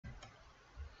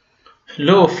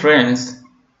Hello friends,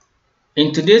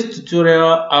 in today's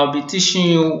tutorial I'll be teaching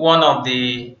you one of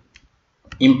the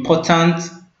important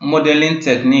modeling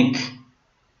technique,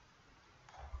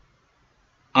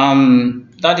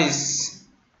 that is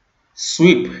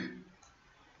sweep.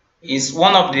 It's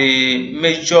one of the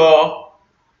major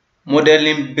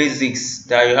modeling basics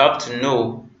that you have to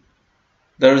know.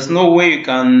 There is no way you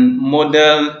can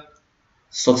model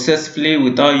successfully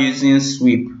without using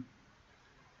sweep,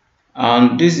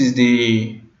 and this is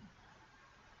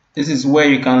where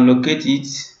you can locate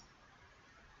it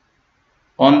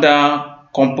under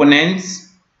components.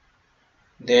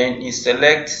 Then you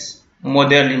select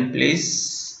model in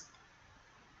place.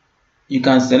 You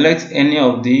can select any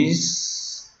of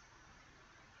these.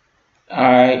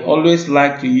 I always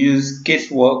like to use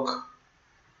casework.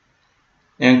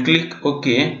 Then click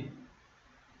OK.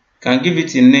 Can give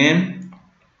it a name.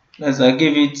 As I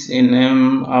give it a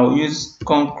name, I'll use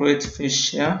concrete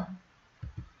fascia.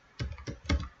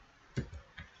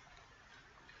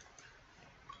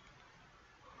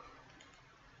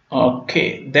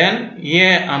 Okay, then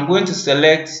here I'm going to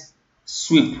select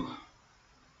sweep.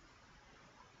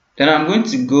 Then I'm going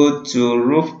to go to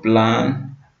roof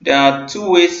plan. There are two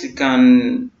ways you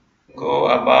can go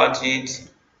about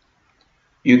it.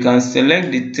 You can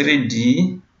select the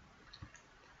 3D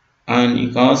and you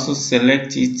can also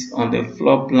select it on the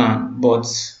floor plan, but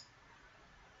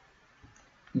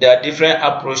there are different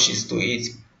approaches to it.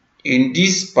 In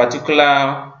this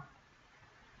particular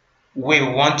way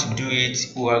we want to do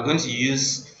it, we are going to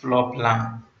use floor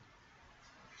plan.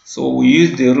 So we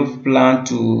use the roof plan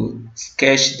to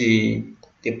sketch the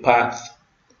path.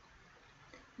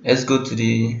 Let's go to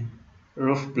the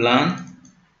roof plan.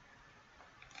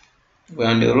 We're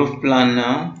on the roof plan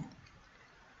now.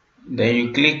 Then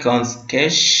you click on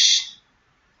sketch.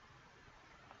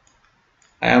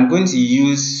 I am going to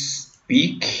use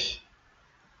peak.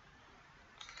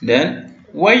 Then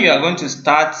where you are going to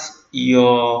start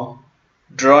your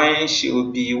drawing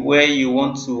should be where you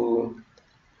want to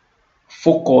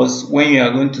focus when you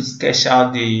are going to sketch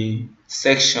out the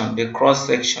section, the cross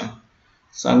section.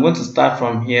 So I'm going to start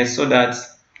from here so that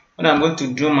when I'm going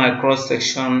to do my cross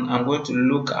section, I'm going to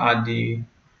look at the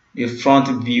front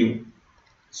view.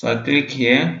 So I click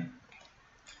here.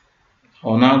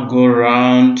 I'll now go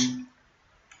round.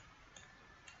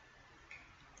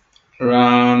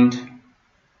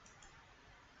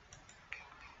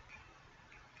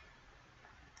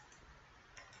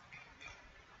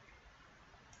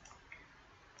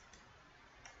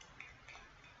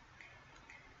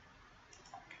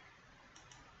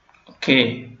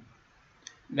 Okay,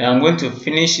 then I'm going to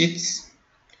finish it.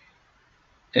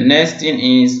 The next thing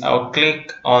is I'll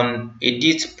click on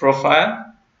edit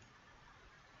profile.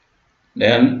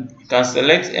 Then you can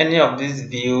select any of this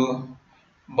view,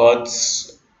 but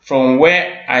from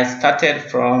where I started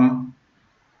from,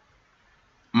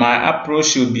 my approach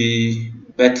should be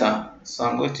better. So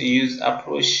I'm going to use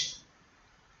approach.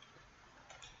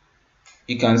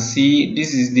 You can see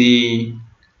this is the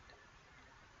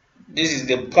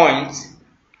point.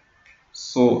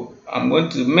 So I'm going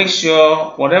to make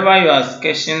sure whatever you are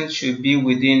sketching should be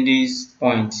within this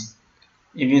point.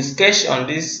 If you sketch on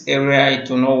this area, it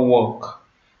will not work.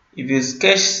 If you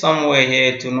sketch somewhere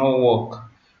here, it will not work.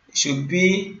 It should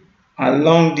be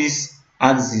along this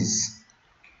axis.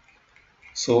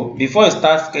 So before you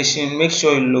start sketching, make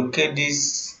sure you locate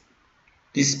this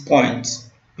point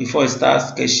before you start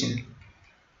sketching.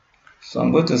 So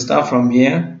I'm going to start from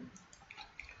here.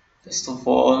 First of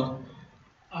all,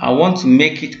 I want to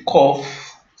make it curve,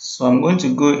 so I'm going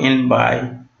to go in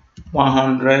by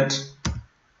 100.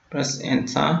 Press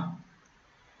enter.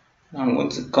 I'm going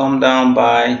to come down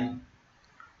by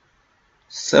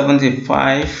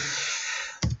 75.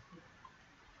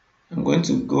 I'm going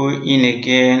to go in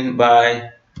again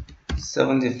by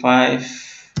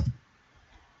 75.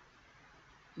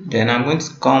 Then I'm going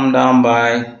to come down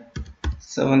by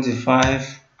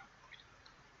 75.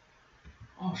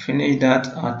 I'll finish that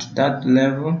at that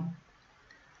level.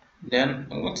 Then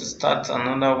I'm going to start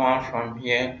another one from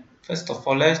here. First of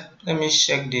all, let me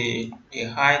check the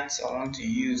height I want to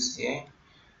use here.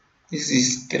 This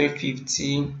is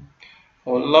 350. I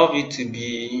would love it to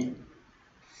be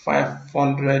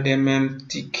 500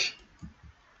 mm thick.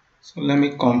 So let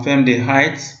me confirm the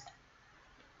height.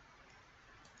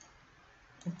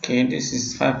 Okay, this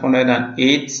is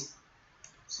 508.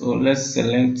 So let's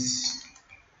select,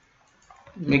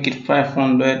 make it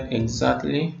 500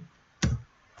 exactly.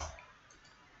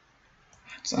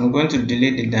 So I'm going to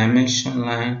delete the dimension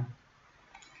line.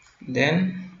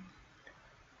 Then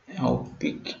I'll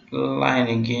pick line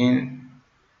again.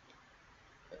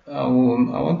 I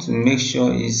want to make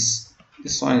sure it's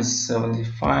This one is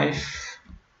 75.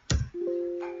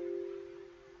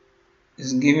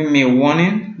 It's giving me a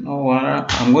warning. No worry,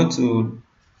 I'm going to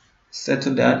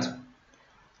settle that.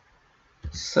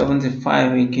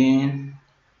 75 again.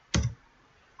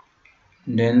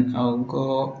 Then I'll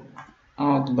go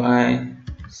out by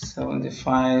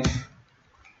 75.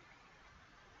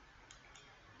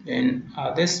 Then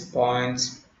at this point,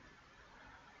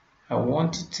 I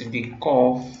want it to be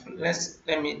curved.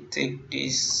 Let me take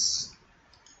this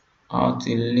out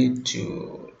a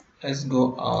little. Let's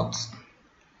go out.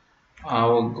 I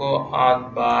will go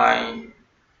out by,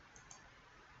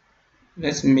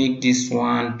 let's make this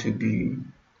one to be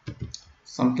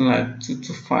something like 2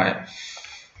 to 5.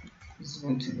 It's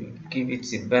going to give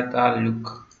it a better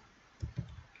look.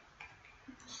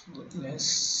 So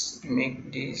let's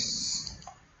make this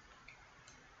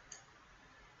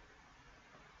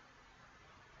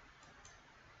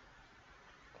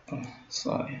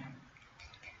sorry,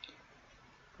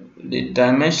 the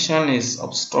dimension is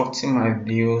obstructing my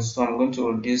view, so I'm going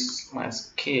to reduce my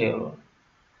scale.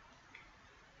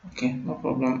 Okay, no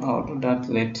problem, I'll do that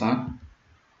later.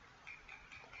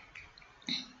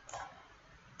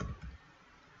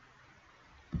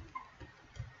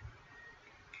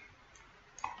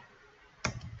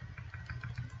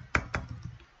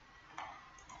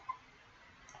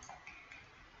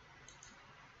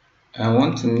 I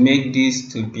want to make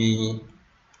this to be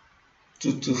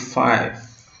 2 to 5.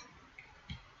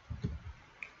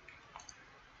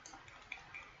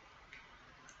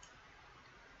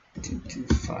 2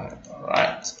 to 5. All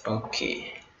right.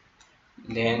 Okay.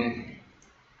 Then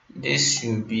this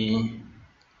should be.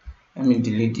 Let me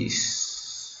delete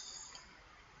this.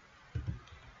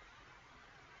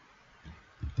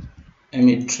 Let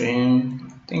me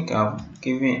trim. I think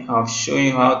I've shown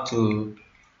you how to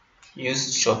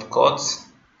use shortcuts.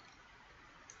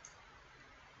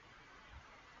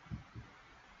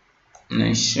 And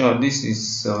ensure this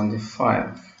is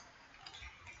 75.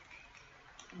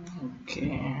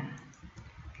 Okay.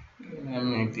 Let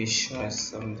me be sure it's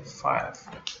 75.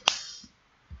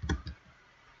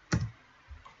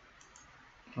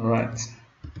 Alright.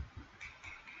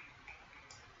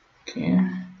 Okay.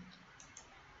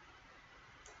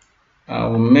 I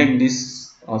will make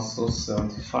this also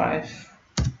 75.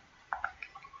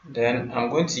 Then I'm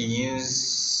going to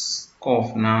use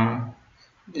curve now.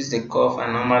 This is the curve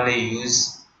I normally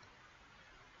use.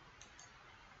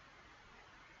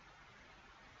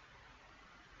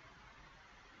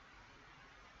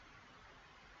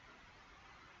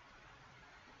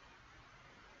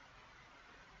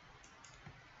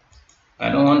 I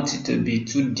don't want it to be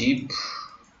too deep.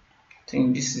 I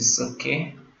think this is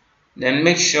okay. Then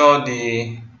make sure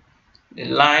the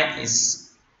line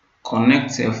is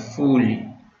connected fully.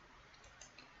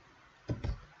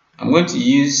 I'm going to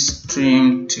use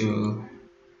trim to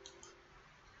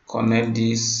connect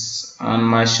this, and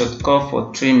my shortcut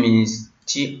for trim is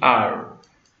GR.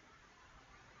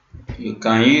 You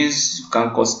can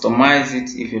customize it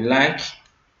if you like.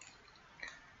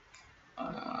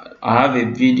 I have a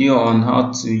video on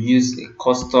how to use a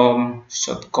custom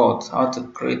shortcut, how to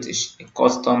create a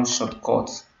custom shortcut.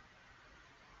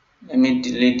 Let me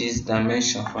delete this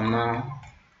dimension for now.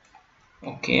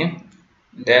 Okay,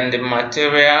 then the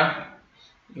material,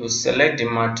 you select the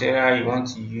material you want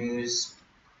to use.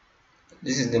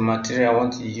 This is the material I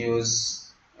want to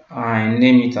use. I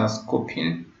name it as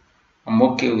coping. I'm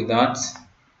okay with that,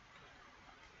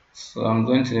 so I'm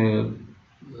going to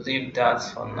leave that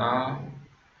for now.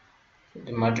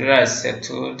 The material is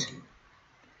settled.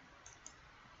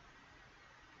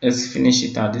 Let's finish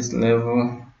it at this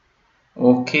level.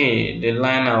 Okay, the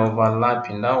line are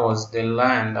overlapping. That was the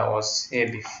line that was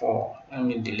here before. Let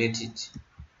me delete it.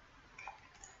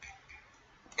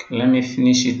 Okay, let me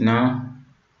finish it now.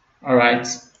 Alright,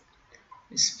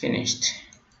 it's finished.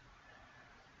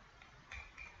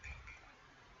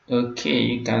 Okay,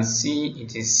 you can see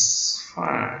it is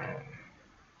fine.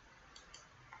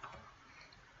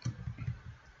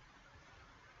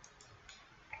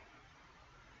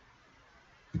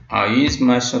 I'll use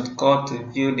my shortcut to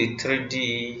view the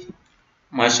 3D.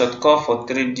 My shortcut for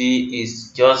 3D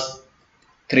is just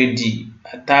 3D.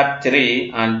 I type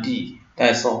 3 and D.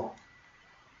 That's all.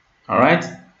 Alright,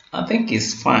 I think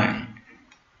it's fine.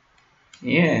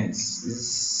 Yes,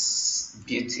 it's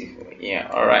beautiful.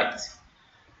 Yeah, alright.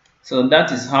 So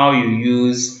that is how you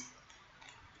use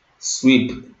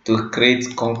sweep to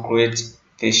create concrete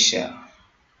fascia.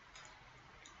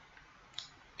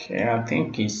 Okay, I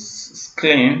think it's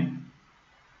clean.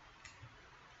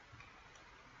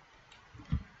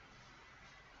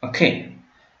 Okay,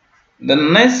 the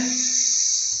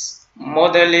next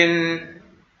modeling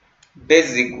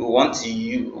basic we want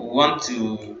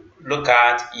to look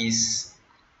at is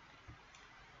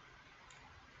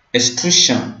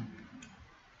extrusion.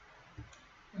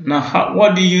 Now,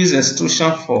 what do you use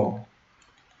extrusion for?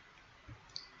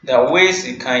 There are ways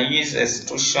you can use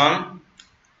extrusion,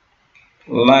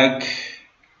 like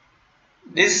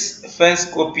this fence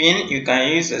coping. You can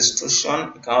use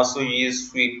extrusion. You can also use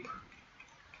sweep.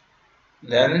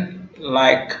 Then,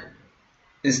 like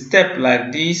a step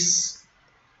like this,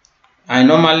 I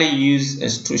normally use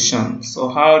extrusion. So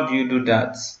how do you do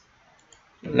that?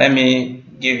 Let me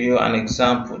give you an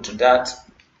example to that.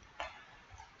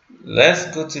 Let's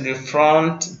go to the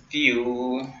front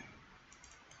view.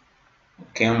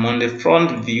 Okay, I'm on the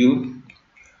front view.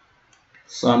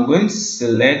 So I'm going to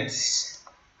select,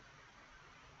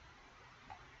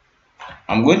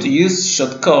 I'm going to use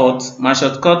shortcut. My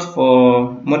shortcut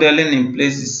for modeling in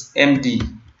place is MD.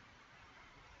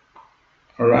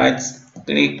 Alright,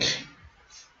 click.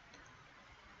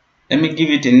 Let me give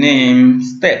it a name,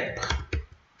 step.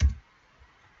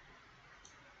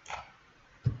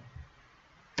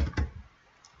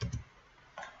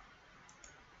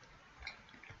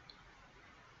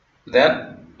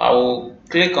 Then I will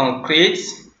click on create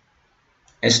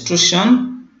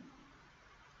extrusion.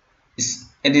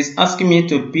 It is asking me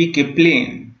to pick a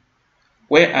plane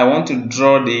where I want to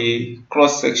draw the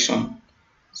cross section.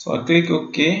 So I click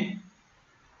OK.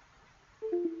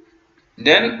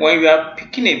 Then when you are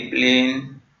picking a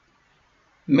plane,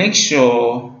 make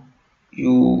sure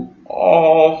you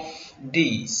off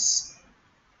this.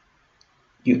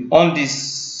 You on it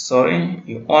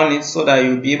so that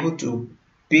you'll be able to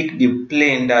pick the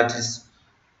plane that is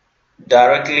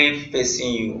directly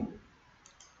facing you.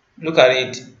 Look at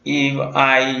it. If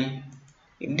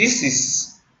this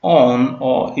is on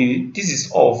or if this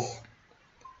is off,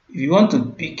 if you want to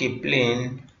pick a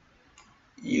plane,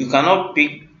 you cannot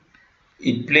pick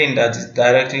a plane that is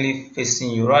directly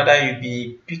facing you. Rather, you'll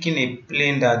be picking a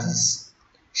plane that is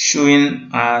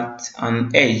showing at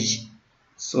an edge.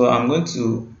 So I'm going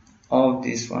to off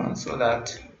this one so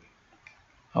that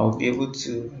I'll be able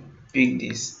to pick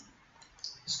this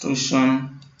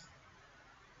extrusion.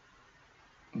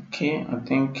 Okay, I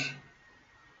think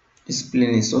this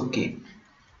plane is okay.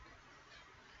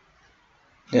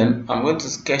 Then I'm going to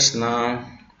sketch now.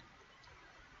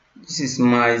 This is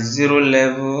my 0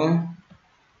 level.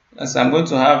 As I'm going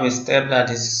to have a step that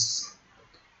is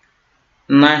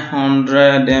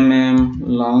 900 mm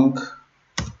long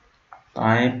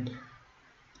pipe.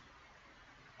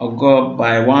 I'll go up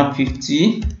by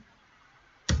 150.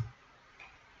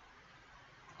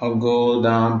 I'll go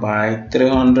down by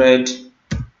 300.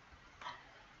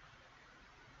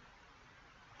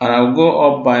 And I'll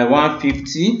go up by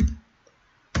 150.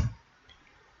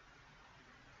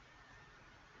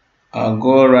 I'll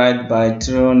go right by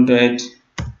 300,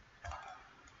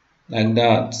 like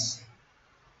that.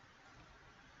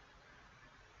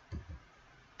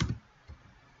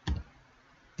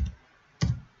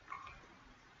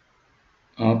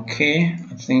 Okay,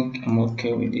 I think I'm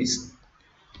okay with this.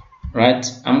 Right,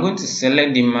 I'm going to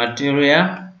select the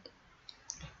material.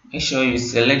 Make sure you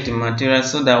select the material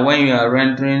so that when you are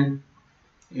rendering,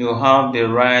 you have the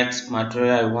right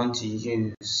material you want to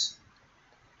use.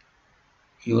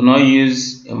 You will not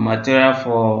use a material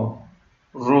for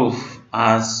roof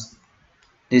as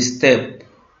the step.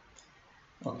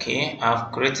 Okay,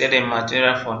 I've created a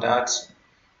material for that,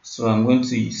 so I'm going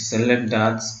to select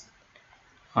that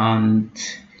and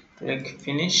click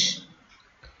finish.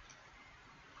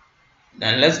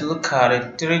 Then let's look at a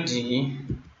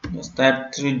 3D. Let's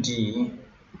type 3D.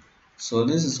 So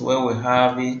this is where we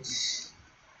have it.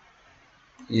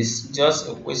 It's just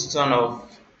a question of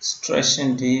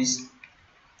stretching this,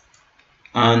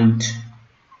 and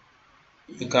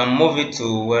you can move it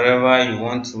to wherever you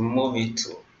want to move it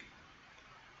to.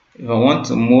 If I want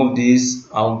to move this,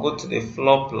 I'll go to the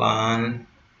floor plan.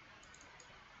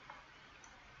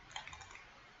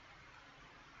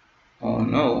 Oh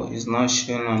no, it's not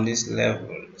shown on this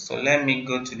level. So let me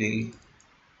go to the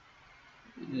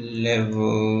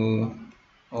level.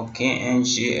 Okay,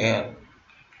 NGL.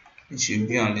 It should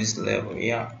be on this level.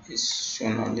 Yeah, it's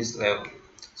shown on this level.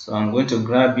 So I'm going to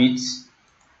grab it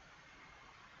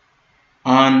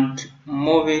and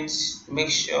move it. Make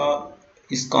sure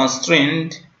it's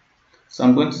constrained. So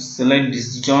I'm going to select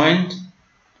this joint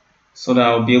so that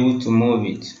I'll be able to move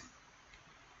it.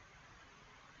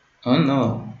 Oh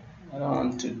no, I don't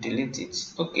want to delete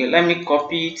it. Okay, let me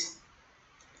copy it.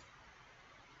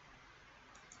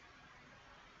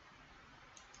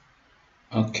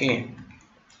 Okay.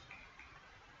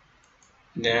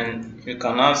 Then you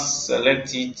can now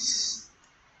select it.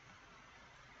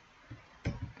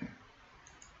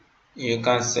 You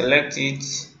can select it.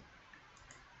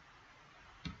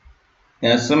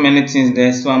 There are so many things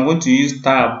there, so I'm going to use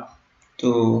tab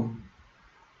to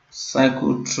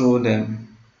cycle through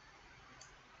them.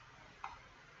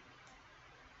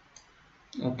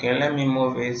 Okay, let me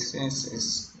move it since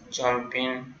it's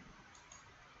jumping.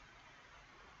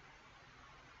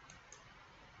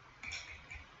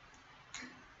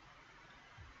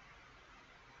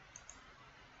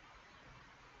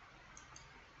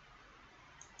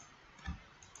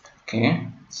 Okay,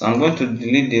 so I'm going to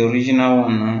delete the original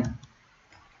one now.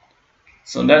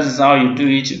 So that is how you do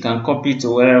it. You can copy to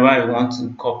wherever you want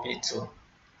to copy to.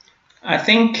 I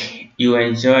think you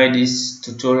enjoyed this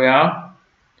tutorial.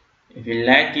 If you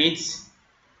like it,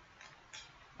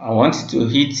 I want you to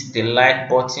hit the like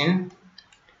button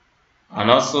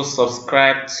and also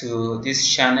subscribe to this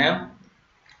channel.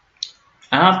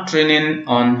 I have training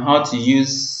on how to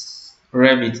use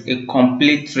Revit, a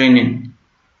complete training,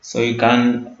 so you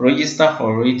can register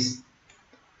for it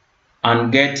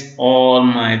and get all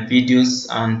my videos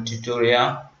and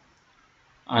tutorial.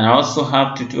 And I also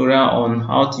have tutorial on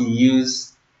how to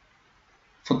use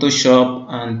Photoshop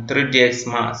and 3ds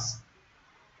Max.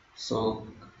 So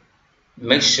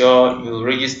make sure you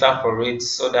register for it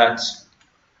so that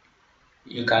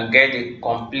you can get a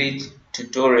complete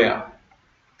tutorial,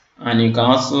 and you can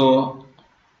also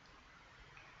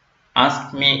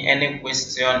ask me any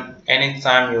question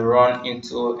anytime you run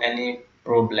into any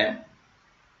problem.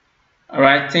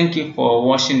 Alright, thank you for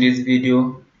watching this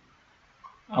video.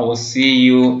 I will see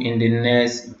you in the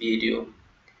next video.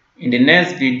 In the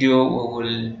next video, we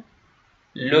will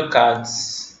look at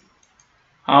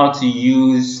how to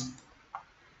use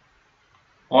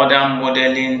other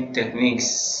modeling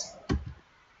techniques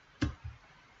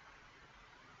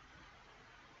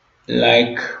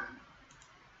like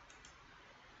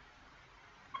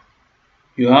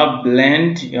you have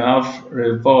blend, you have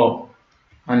revolve,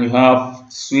 and you have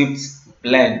swift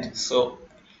blend. So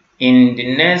in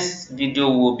the next video,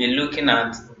 we'll be looking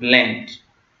at blend.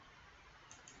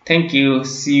 Thank you.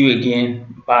 See you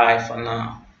again. Bye for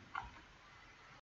now.